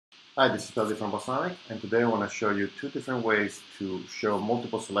Hi, this is Peldi from Balsamiq, and today I want to show you two different ways to show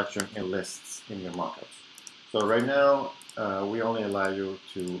multiple selection in lists in your mockups. So right now, we only allow you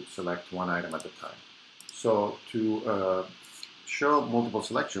to select one item at a time. So to show multiple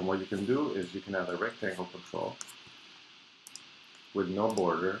selection, what you can do is you can add a rectangle control with no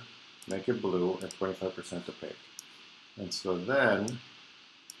border, make it blue and 25% opaque. And so then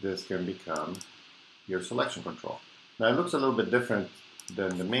this can become your selection control. Now it looks a little bit different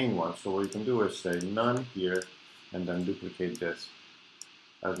than the main one, so what you can do is say none here and then duplicate this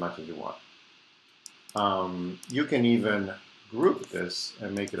as much as you want. You can even group this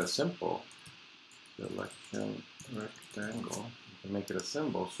and make it a symbol. Selection rectangle. You can make it a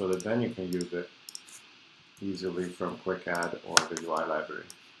symbol so that then you can use it easily from Quick Add or the UI library.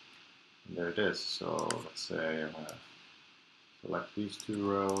 And there it is. So let's say I'm going to select these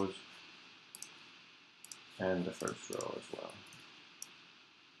two rows and the first row as well.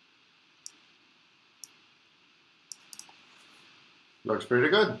 Looks pretty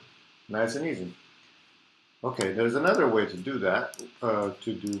good. Nice and easy. Okay, there's another way to do that,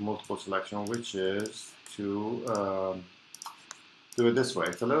 to do multiple selection, which is to do it this way.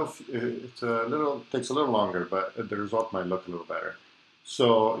 Takes a little longer, but the result might look a little better.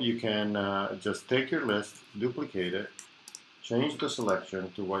 So you can just take your list, duplicate it, change the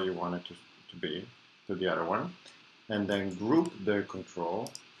selection to what you want it to be, to the other one, and then group the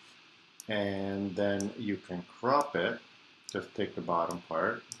control, and then you can crop it. Just take the bottom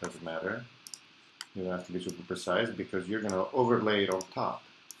part, doesn't matter. You don't have to be super precise because you're going to overlay it on top.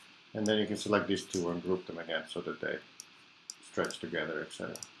 And then you can select these two and group them again so that they stretch together,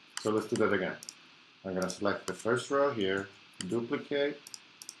 etc. So let's do that again. I'm going to select the first row here, duplicate,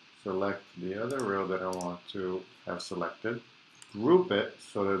 select the other row that I want to have selected, group it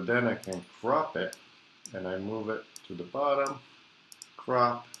so that then I can crop it, and I move it to the bottom,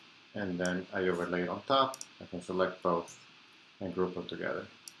 crop, and then I overlay it on top. I can select both and group them together.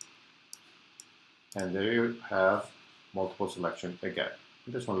 And there you have multiple selection again.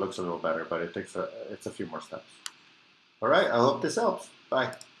 This one looks a little better, but it's a few more steps. All right, I hope this helps.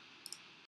 Bye.